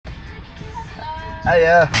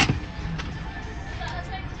yeah.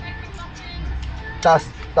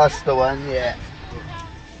 That's the one, yeah.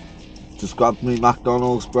 Just grabbed me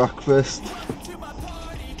McDonald's breakfast.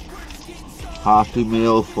 Hearty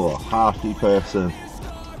meal for a hearty person.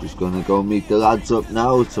 Just gonna go meet the lads up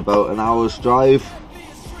now. It's about an hour's drive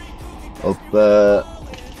up the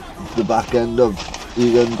back end of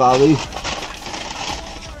Elan Valley.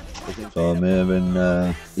 So I'm here in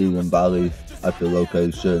Elan Valley at the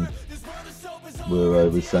location where I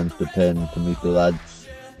was sent to pin to meet the lads.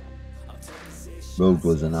 Road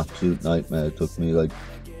was an absolute nightmare. It took me like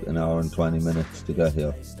an hour and 20 minutes to get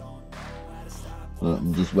here. But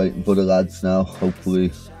I'm just waiting for the lads now.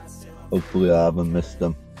 Hopefully I haven't missed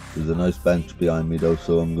them. There's a nice bench behind me though,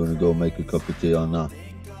 so I'm going to go make a cup of tea on that.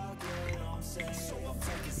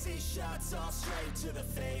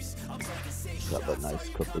 Have a nice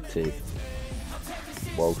cup of tea.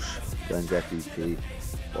 Welsh, Glengetty tea,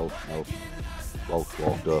 Welsh milk, Welsh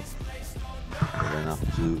water, and an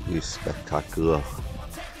absolutely spectacular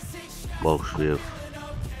Welsh view.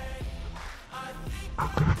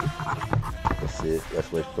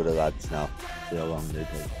 Let's wait for the lads now, see how long they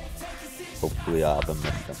take. Hopefully I haven't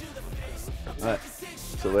missed them. Right,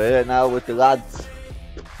 so we're here now with the lads,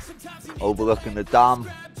 overlooking the dam,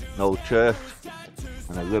 no church,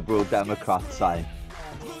 and a Liberal Democrat sign.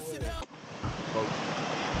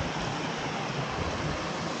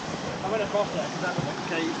 I went across there because that was like a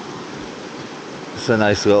cave. It's a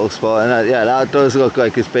nice little spot, isn't it? Yeah, that does look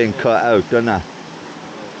like it's been cut out, doesn't it?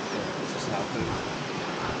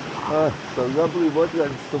 So lovely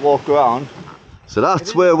woodlands to walk around. So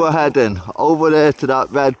that's where we're heading, over there to that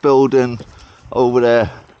red building over there,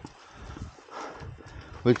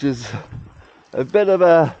 which is a bit of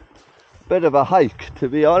a hike, to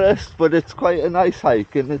be honest, but it's quite a nice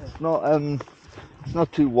hike, and it's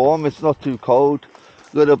not too warm, it's not too cold.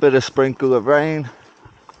 A little bit of sprinkle of rain.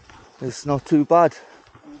 It's not too bad.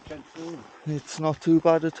 It's not too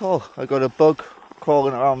bad at all. I got a bug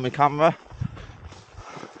crawling around my camera.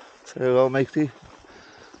 Say hello, matey.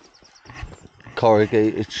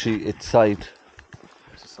 Corrugated sheeted side.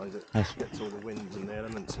 It gets all the winds and the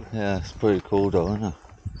elements. Yeah, it's pretty cool though, isn't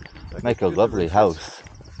it? Make a lovely house.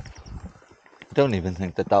 I don't even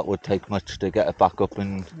think that would take much to get it back up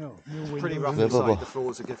and pretty rough inside. The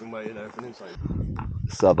floors are giving way and everything inside.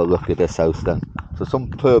 Let's have a look at this house then. So some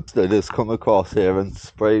perps that has come across here and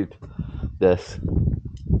sprayed this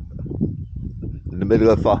in the middle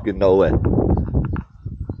of fucking nowhere.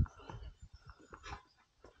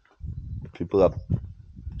 People have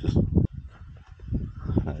just...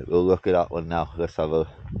 Right, we'll look at that one now. Let's have a...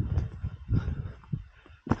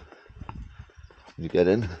 You get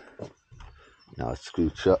in? No, it's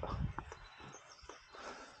screwed shut.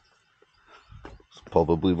 This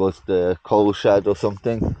probably was the coal shed or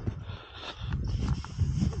something.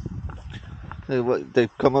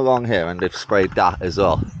 They've come along here and they've sprayed that as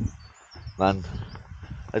well. Man,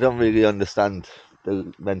 I don't really understand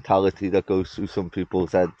the mentality that goes through some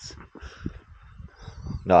people's heads.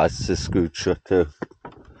 No, it's just screwed shut too.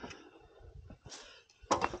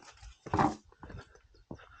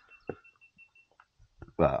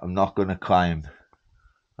 Right, I'm not going to climb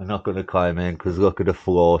in because look at the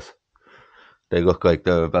floors. They look like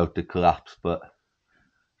they're about to collapse, but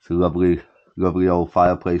it's a lovely old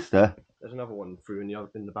fireplace there. There's another one through in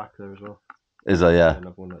the back there as well. Is there? Yeah.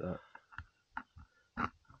 Another one like that.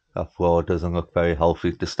 That floor doesn't look very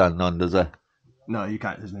healthy to stand on, does it? No, you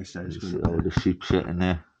can't. There's no stairs. There's all the sheep shit in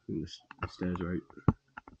there. The stairs are out.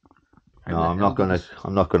 No, I'm not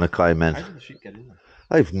gonna climb in. How did the sheep get in there?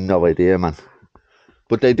 I have no idea, man.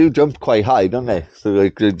 But they do jump quite high, don't they? So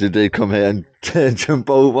like, did they come here and jump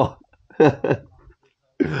over?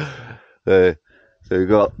 So we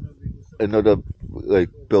got another like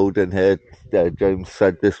building here. Yeah, James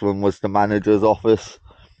said this one was the manager's office.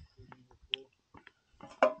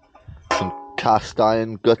 Some cast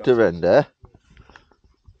iron gutter in there.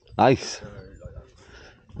 Nice.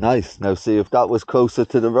 Nice. Now see, if that was closer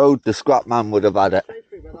to the road, the scrap man would have had it.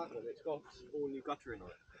 It's got all new gutter in it.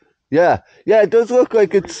 Yeah, it does look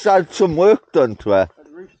like it's had some work done to it.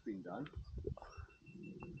 The roof's been done.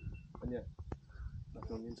 And yeah,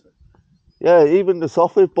 nothing on the inside. Yeah, even the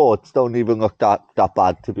soffit boards don't even look that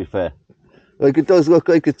bad, to be fair. Like, it does look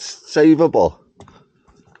like it's savable.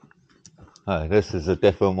 Alright, this is a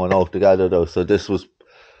different one altogether though. So this was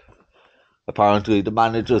apparently the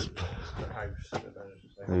manager's house.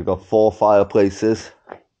 We've got 4 fireplaces.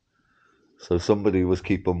 So somebody was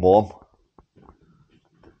keeping warm.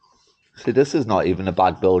 See, this is not even a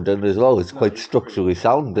bad building as well. It's quite structurally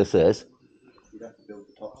sound, this is. You'd have to build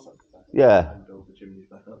the tops up. Yeah. And build the chimneys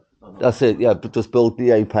back up. That's it, yeah, but just build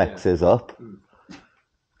the apexes up.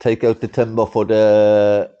 take out the timber for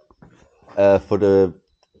the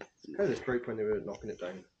This broke when they were knocking it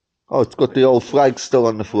down. Oh, it's got the old flag still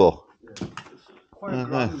on the floor. Yeah. Quite a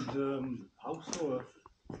grand house, or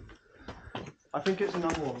I think it's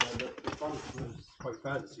another one there that the front was quite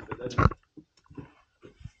fancy, but then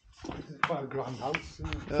it's quite a grand house.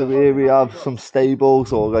 So here we have some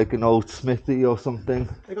stables or like an old smithy or something.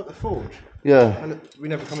 They got the forge. Yeah. And we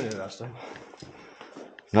never come in here last time.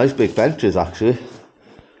 Nice big benches actually.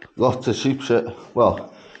 Lots of sheep shit.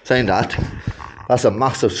 Well, saying that, that's a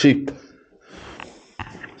massive sheep.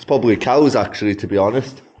 It's probably cows actually, to be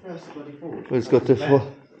honest. Yeah, it's the bloody forge. It's got the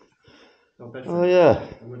oh yeah.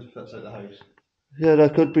 I wonder if that's at the house. Yeah,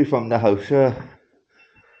 that could be from the house, yeah.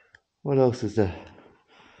 What else is there?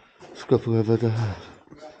 There's a couple of other...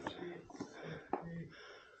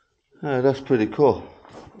 Yeah, that's pretty cool.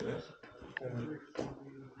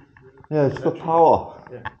 Yeah, it's got power.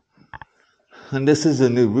 Yeah. And this is a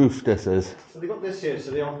new roof, this is. So they got this here,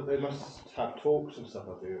 so they must have talks and stuff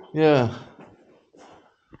up here. Yeah.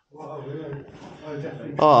 Oh, really? Oh,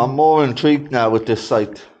 definitely. Oh, I'm more intrigued now with this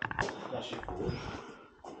site. That's your forge.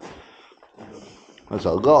 There's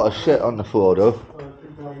a lot of shit on the floor though.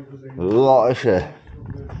 A lot of shit.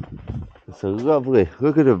 It's a lovely,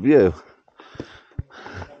 look at the view.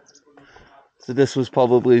 So this was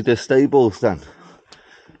probably the stables then.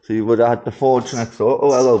 So you would have had the forge next door.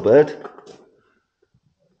 Oh, hello bird.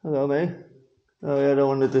 Hello mate. Oh yeah, I don't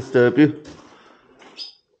want to disturb you.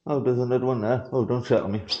 Oh, there's another one there. Oh, don't shout at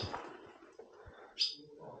me.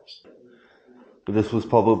 But this was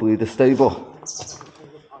probably the stable.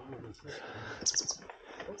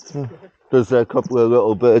 There's a couple of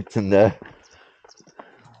little birds in there.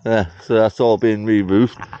 Yeah, so that's all been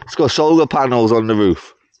re-roofed. It's got solar panels on the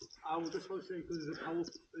roof. I was just going to say, because there's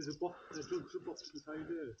a junction box beside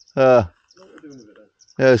there. What are we doing with it then?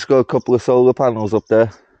 Yeah, it's got a couple of solar panels up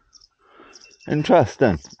there.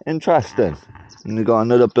 Interesting, interesting. And you got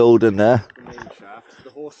another building there. The main shaft, the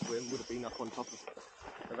horse swim would have been up on top of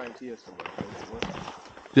around here somewhere.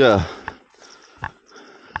 Yeah.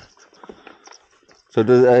 So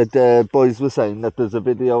the boys were saying that there's a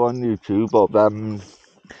video on YouTube of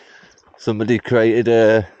somebody created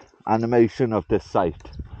a animation of this site.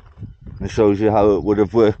 It shows you how it would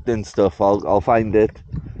have worked and stuff. I'll find it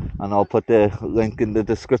and I'll put the link in the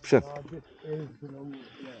description.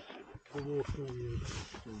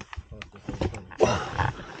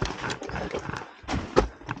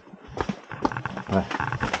 Right.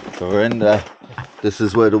 So we're in there. This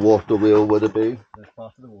is where the water wheel would have been. There's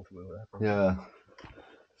part of the water wheel there. Yeah.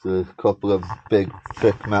 So a couple of big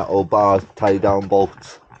thick metal bars, tie down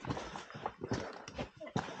bolts.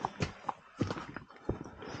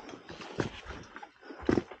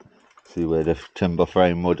 See where the timber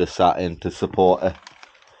frame would have sat in to support it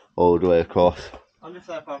all the way across. I wonder if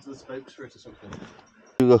they're part of the spokes for it or something.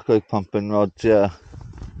 They look like pumping rods, yeah.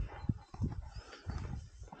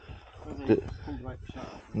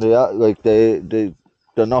 They are like they're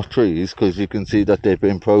not trees because you can see that they've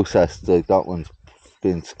been processed. Like that one's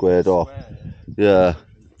been squared off. Yeah.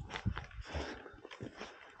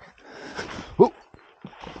 Whoop.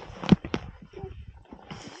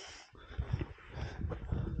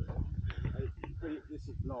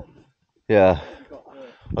 Yeah.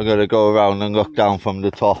 I gotta go around and look down from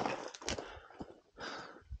the top.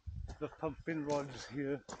 The pumping rods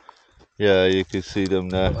here. Yeah, you can see them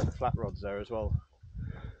there. Like the flat rods there as well.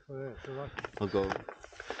 Oh, yeah, so right. I'll go.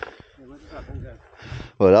 Yeah, where does that one go?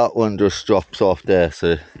 Well, that one just drops off there,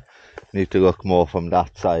 so you need to look more from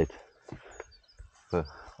that side. But,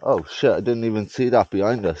 oh shit, I didn't even see that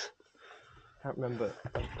behind us. Can't remember.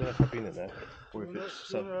 I don't know if I've been in there or if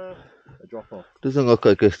it's a drop off. Doesn't look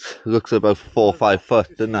like it. Looks about 4 or 5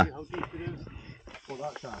 foot, doesn't it? How deep it is? Oh,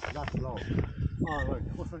 that's long. Oh, right.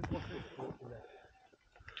 What's it?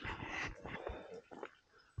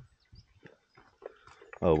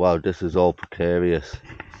 Oh wow, this is all precarious.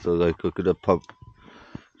 So like, look at the pump.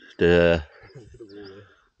 The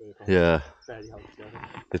yeah,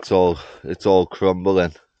 it's all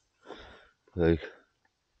crumbling. Like,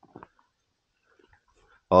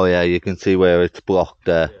 oh yeah, you can see where it's blocked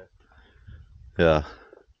there. Yeah.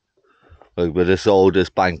 Like, but this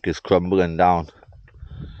bank is crumbling down.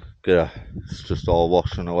 Yeah, it's just all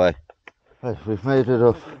washing away. Right, we've made it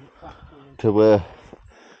up to where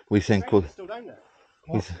we think we'll. Still down there.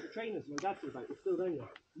 The trainers, my dad said about it, still down there.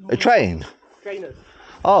 A train? Trainers.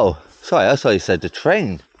 Oh, sorry, I thought you said the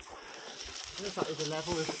train. That is a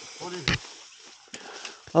level, what is it?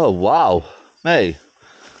 Oh wow, mate,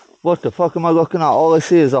 what the fuck am I looking at? All I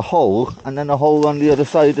see is a hole and then a hole on the other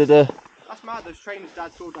side of the... That's mad, those trainers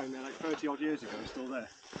Dad saw down there like 30 odd years ago are still there.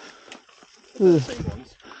 They're the same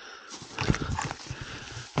ones.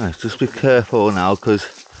 Right, just be careful now,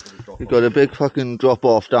 because you've got a big fucking drop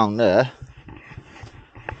off down there.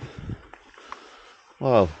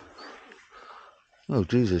 Wow. Oh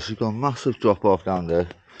Jesus, you've got a massive drop off down there.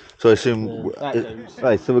 So I assume,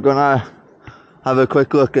 right, so we're gonna have a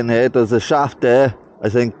quick look in here. There's a shaft there. I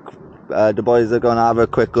think the boys are gonna have a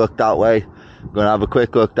quick look that way. We're gonna have a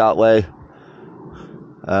quick look that way.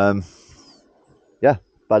 Yeah,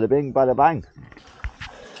 bada bing, bada bang.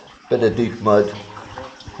 Bit of deep mud.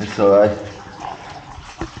 It's alright.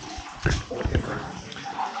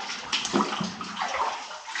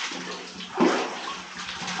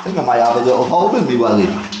 I think I might have a little hole in me welly.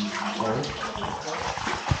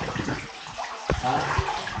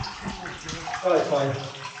 Alright, fine.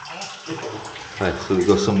 Right, so we've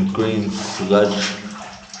got some green sludge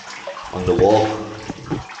on the wall.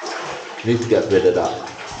 Need to get rid of that.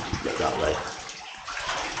 Get that right.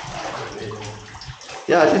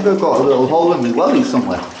 Yeah, I think I've got a little hole in my welly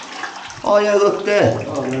somewhere. Oh yeah, look there.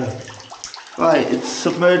 Oh yeah. Right, it's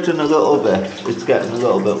submerging a little bit. It's getting a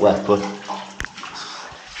little bit wet, but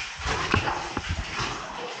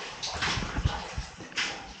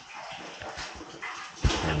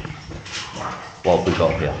what have we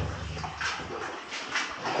got here?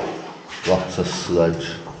 Lots of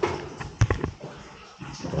sludge.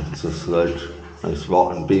 Lots of sludge. Nice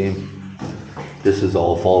rotten beam. This is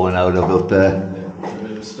all falling out of up there.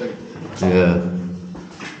 Yeah.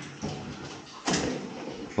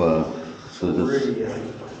 Well, so there's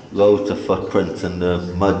loads of footprints in the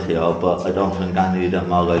mud here, but I don't think any of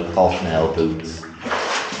them are like hobnail boots.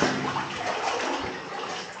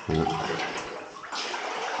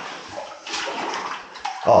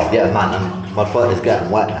 Oh yeah, man, and my foot is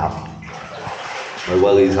getting wet now. My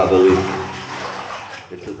wellies have a leak.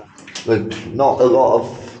 Like, not a lot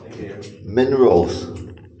of minerals.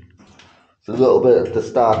 It's a little bit at the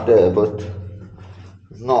start there, but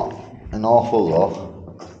it's not an awful lot.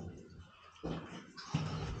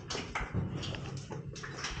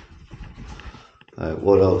 Right,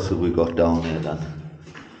 what else have we got down here then?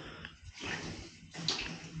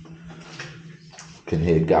 Can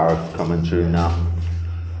hear Gareth coming through now.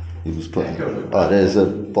 He was putting. Oh, there's the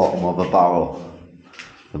bottom of a barrel,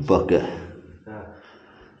 a bucket. Yeah.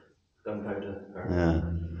 Gunpowder. Yeah.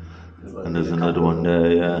 And there's another one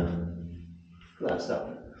there. Yeah. That's stuff.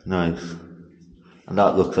 Nice. And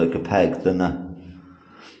that looks like a peg, doesn't it?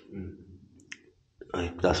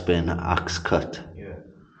 Like that's been axe cut. Yeah.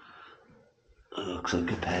 It looks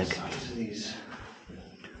like a peg.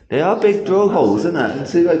 They are big drill holes, isn't it? And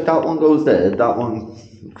see, like that one goes there, that one.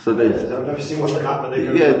 So they. I've never seen one like that, but they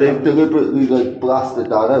go. Yeah, they've deliberately like blasted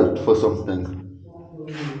that out for something.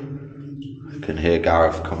 I can hear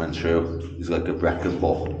Gareth coming through. He's like a wrecking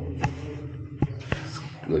ball.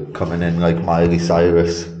 He's like coming in like Miley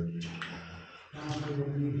Cyrus.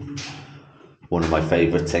 One of my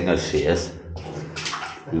favourite singers, she is.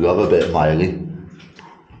 We love a bit of Miley.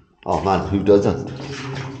 Oh man, who doesn't?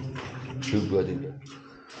 Who bloody does?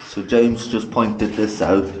 So James just pointed this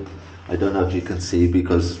out. I don't know if you can see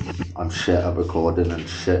because I'm shit at recording and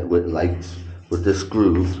shit with lights, but this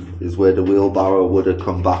groove is where the wheelbarrow would have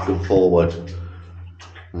come back and forward,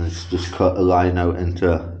 and it's just cut a line out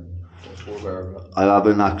into. I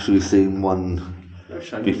haven't actually seen one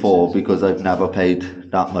before because I've never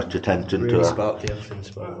paid that much attention to it.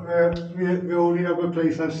 The only other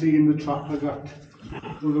place I've seen the track like that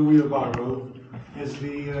with a wheelbarrow is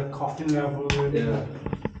the coffin level in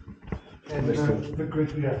the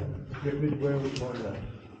grid, yeah. Where we want that.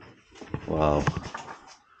 Wow.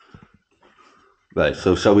 Right,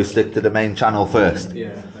 so shall we stick to the main channel first?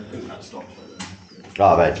 Yeah, I think that stops right there.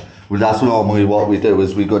 Alright. Well, that's normally what we do,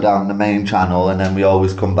 is we go down the main channel and then we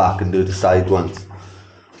always come back and do the side ones.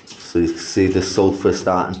 So you can see the sulphur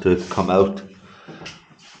starting to come out.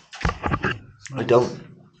 I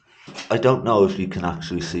don't know if you can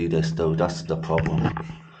actually see this though, that's the problem.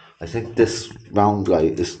 I think this round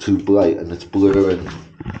light is too bright and it's blurring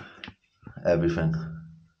everything.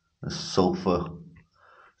 The sulphur,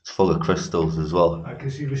 it's full of crystals as well. I can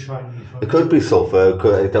see the shiny. It could be sulphur,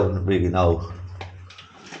 I don't really know.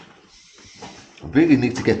 I really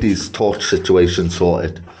need to get these torch situations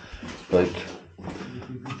sorted. Like,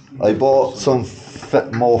 I bought some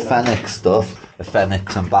more Fenix stuff, a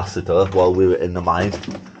Fenix ambassador, while we were in the mine.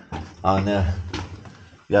 And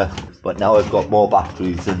yeah, but now I've got more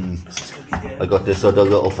batteries and I got this other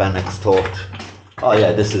little Fenix torch. Oh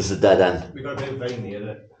yeah, this is the dead end. We got a bit of vein here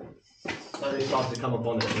that they started to come up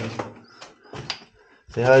on it.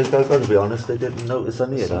 See, I've got to be honest, I didn't notice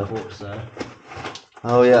any of that. Quartz there.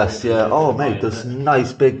 Oh yes, yeah. Oh mate, there's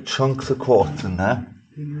nice big chunks of quartz in there.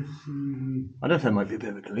 I don't think it might be a bit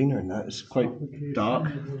of a galena in that. It's quite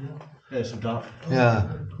dark. Yeah, some dark. Yeah.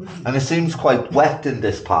 And it seems quite wet in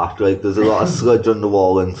this part, right? There's a lot of sludge on the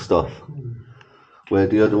wall and stuff. Where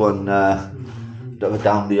the other one,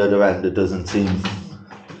 down the other end, it doesn't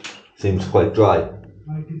seems quite dry.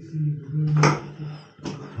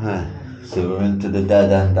 So we're into the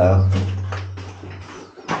dead end now.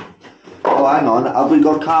 Oh, hang on. Have we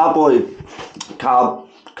got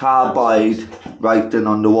carbide writing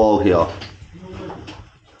on the wall here?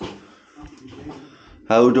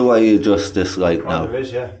 How do I adjust this light now? There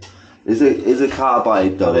is, yeah. Is it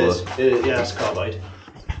carbide though? It is. Yeah, it's carbide.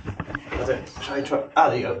 Try. Ah,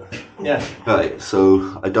 there you go. Yeah. Right,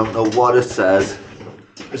 so I don't know what it says.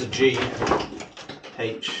 There's a G,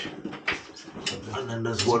 H, and then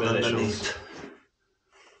there's one underneath.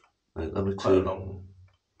 Right, let me see.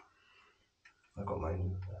 I've got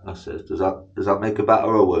mine. That's it. Does that make it better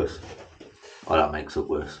or worse? Oh, that makes it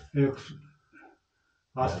worse.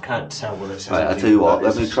 I can't tell what it says. Right, I'll tell you what,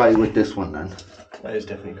 let me try with this one then. That is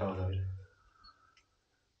definitely carbide.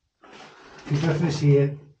 You can definitely see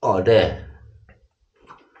it. Oh, there.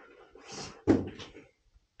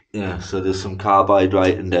 Yeah, so there's some carbide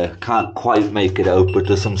writing there. Can't quite make it out, but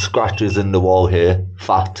there's some scratches in the wall here.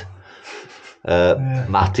 Fat.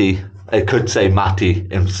 Matty. I could say Matty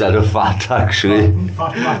instead of fat, actually.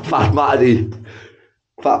 Fat Matty.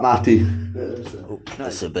 Fat Matty. Oh,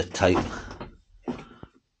 that's a bit tight.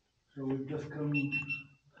 So we've just come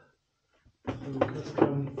from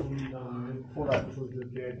before that was the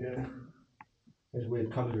dead. There's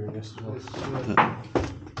weird colour in this as well.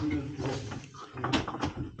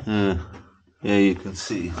 Yeah, you can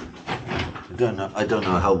see. I don't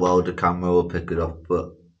know how well the camera will pick it up,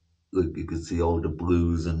 but look, you can see all the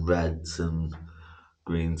blues and reds and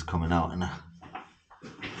greens coming out in it.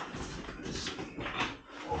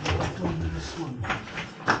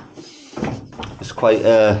 It's quite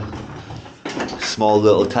a small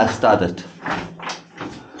little test at it.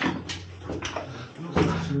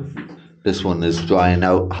 This one is drying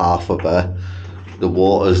out half of it. The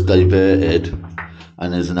water's diverted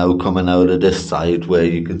and is now coming out of this side where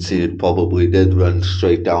you can see it probably did run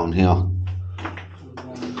straight down here.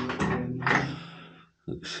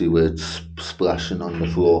 See where it's splashing on the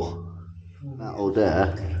floor. Metal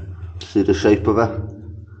there. See the shape of it?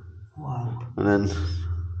 Wow. And then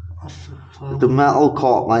the metal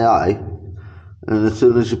caught my eye, and as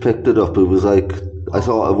soon as you picked it up, it was like, I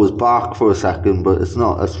thought it was bark for a second, but it's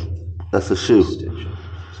not. That's a shoe. So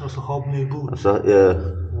it's a hobnail boot. That's that, yeah.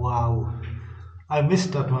 Wow. I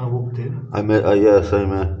missed that when I walked in. Yeah, same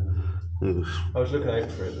here. I was looking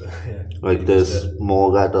out for it. Yeah. Like there's more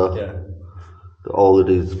leather. Yeah. All of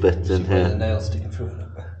these bits in here. The nails sticking through it.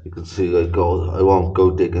 You can see like I won't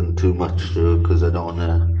go digging too much through it because I don't want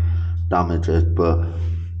to damage it, but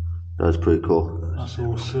that's pretty cool. That's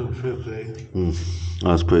awesome, fair play.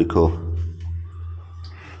 That's pretty cool.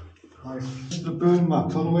 Nice. The burn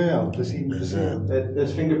marks on the way out, there's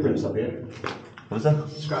fingerprints up here. What's that?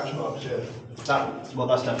 Scratch marks, yeah.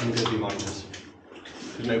 That's definitely going to be mine, because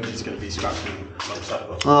nobody's going to be scratching alongside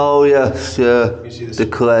of it. Oh yes, yeah. You see this? The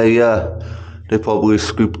clay, yeah. They probably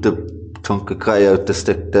scooped a chunk of clay out to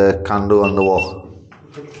stick the candle on the wall.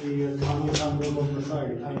 Took the candle on the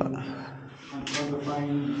side. I'm trying to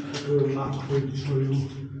find the burn mark for you to show you.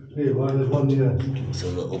 Here, there's one here. It's a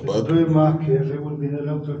little The bug. burn mark here, there would have been a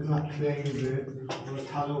lump of that clay in there, or a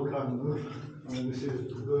tallow candle, and this is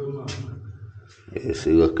the burn mark. Yeah,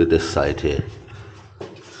 see, look at this side here.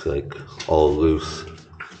 It's like all loose.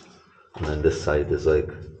 And then this side is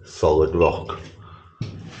like solid rock.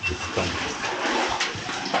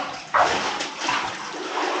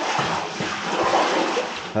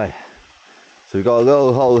 Right, so we got a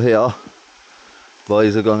little hole here.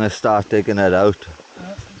 Boys are going to start digging it out.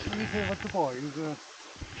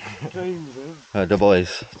 The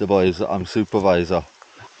boys, I'm supervisor.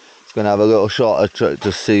 It's going to have a little shot at it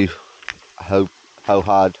to see how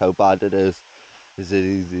hard, how bad it is. Is it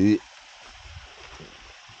easy?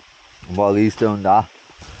 And while he's doing that,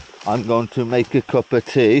 I'm going to make a cup of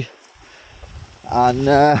tea, and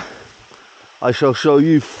I shall show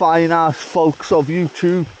you fine ass folks of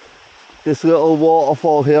YouTube this little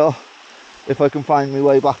waterfall here, if I can find my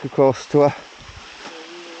way back across to it.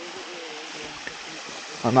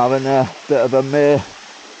 I'm having a bit of a mare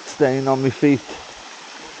stain on my feet.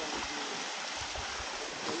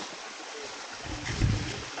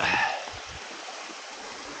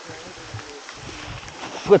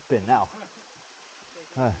 Flipping now.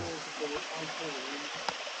 It's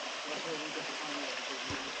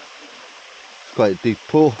quite a deep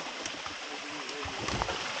pool.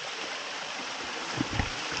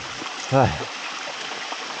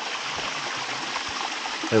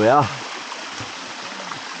 Here we are.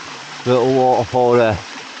 Little waterfall there.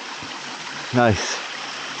 Nice.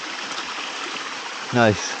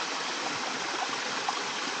 Nice.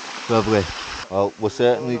 Lovely. Well, we're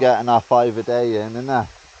certainly getting our 5 a day in, isn't there?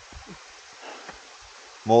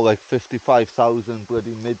 More like 55,000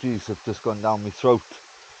 bloody midges have just gone down my throat.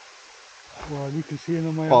 Well, you can see it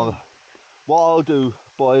on my Well, arm. what I'll do,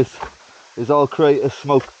 boys, is I'll create a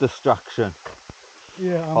smoke distraction.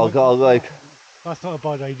 Yeah, I'll go like... That's not a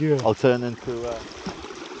bad idea. I'll turn into...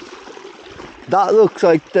 That looks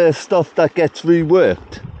like the stuff that gets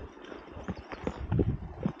reworked.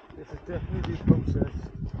 This is definitely the process.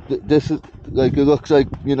 This is like, it looks like,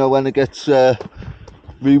 you know, when it gets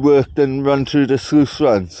reworked and run through the sluice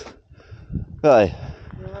runs. Right.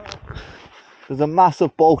 Yeah. There's a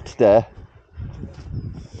massive bolt there.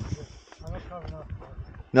 I'm not coming up.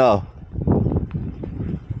 No.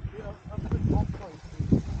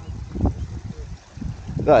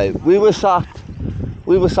 Right, we were sat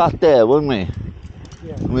there, weren't we?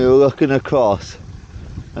 Yeah. We were looking across,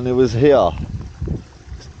 and it was here,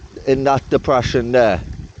 in that depression there.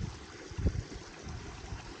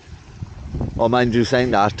 Or mind you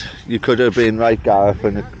saying that, you could have been right, Gareth,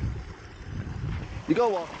 and it... You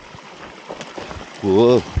go on.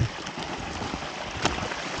 Whoa.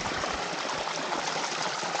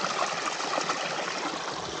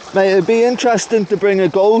 Mate, it'd be interesting to bring a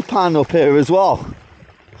gold pan up here as well.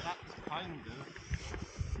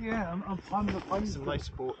 Yeah, I'm the fine. Some nice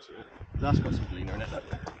sports in it. That's got some gleaner in it.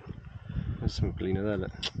 There's some gleaner there.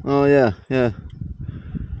 Look. Oh yeah, yeah.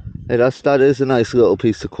 Hey, that is a nice little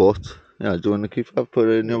piece of quartz. Yeah, do you want to keep that? Put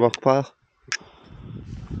it in your rock pile.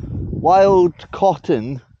 Wild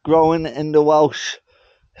cotton growing in the Welsh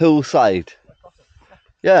hillside.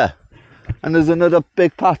 Yeah, and there's another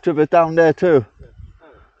big patch of it down there too.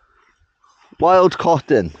 Wild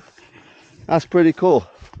cotton. That's pretty cool.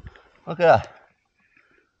 Look at that.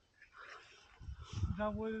 Is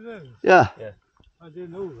that what it is? Yeah. Yeah. I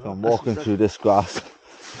didn't know that. So I'm walking through this grass.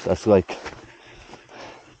 That's like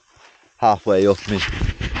halfway up me.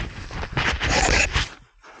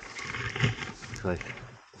 It's like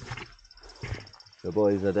the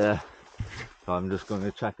boys are there. So I'm just going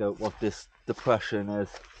to check out what this depression is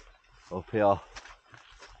up here.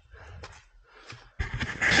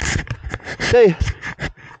 See,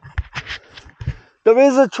 there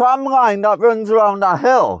is a tram line that runs around that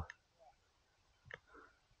hill.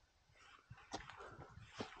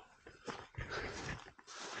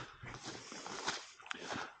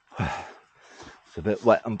 It's a bit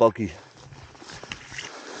wet and boggy.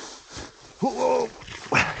 Whoa.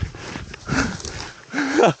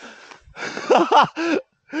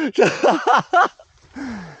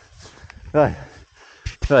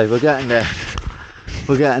 Right, we're getting there.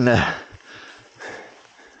 We're getting there.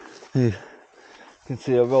 You can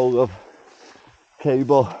see a roll of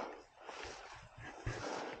cable.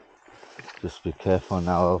 Just be careful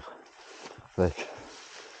now of like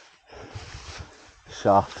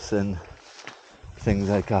shafts and things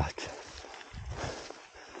like that.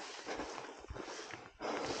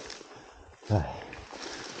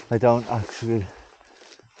 I don't actually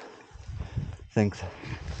think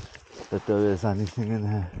that there is anything in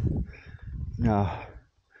here.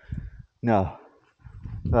 No.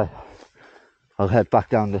 Right, I'll head back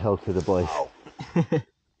down the hill to the boys.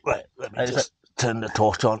 Right, let me just turn the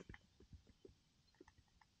torch on.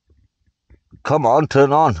 Come on,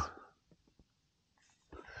 turn on.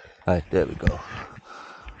 Right, there we go.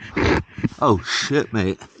 Oh shit,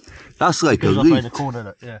 mate. That's like a leaf. Up the corner,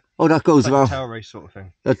 look, yeah. Oh, that goes Like around. a tail race sort of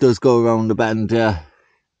thing. That does go around the bend, yeah.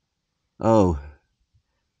 Oh.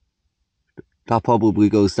 That probably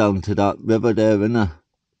goes down to that river there, innit?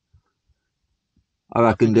 I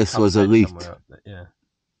reckon this was a leak. Yeah.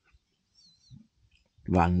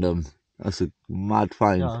 Random. That's a mad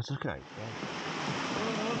find. No, it's okay.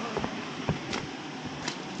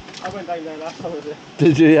 I went down there last time, was it?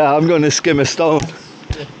 Did you? Yeah, I'm going to skim a stone.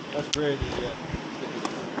 Yeah, that's really, yeah.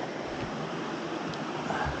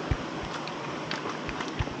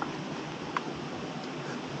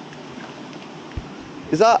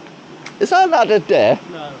 Is that ladder there?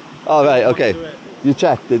 No. Oh right, okay. You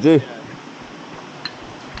checked, did you? Yeah.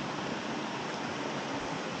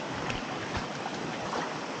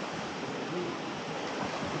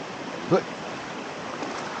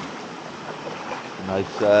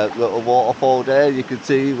 Nice little waterfall there. You can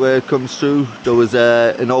see where it comes through. There was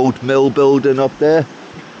an old mill building up there,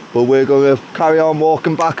 but we're going to carry on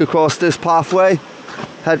walking back across this pathway,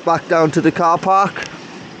 head back down to the car park.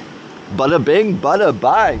 Bada bing, bada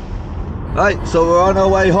bang. Right, so we're on our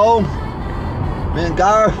way home. Me and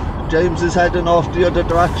Gareth James is heading off the other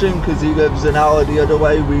direction because he lives an hour the other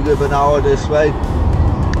way, we live an hour this way.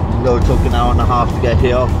 Even though it took an hour and a half to get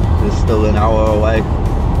here, it's still an hour away.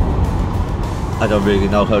 I don't really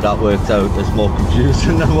know how that works out. It's more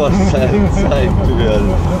confusing than what's inside, to be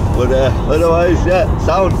honest. But otherwise, yeah,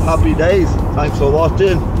 sound happy days. Thanks for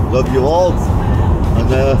watching. Love you all. And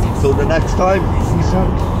till the next time. Peace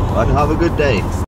out. And have a good day.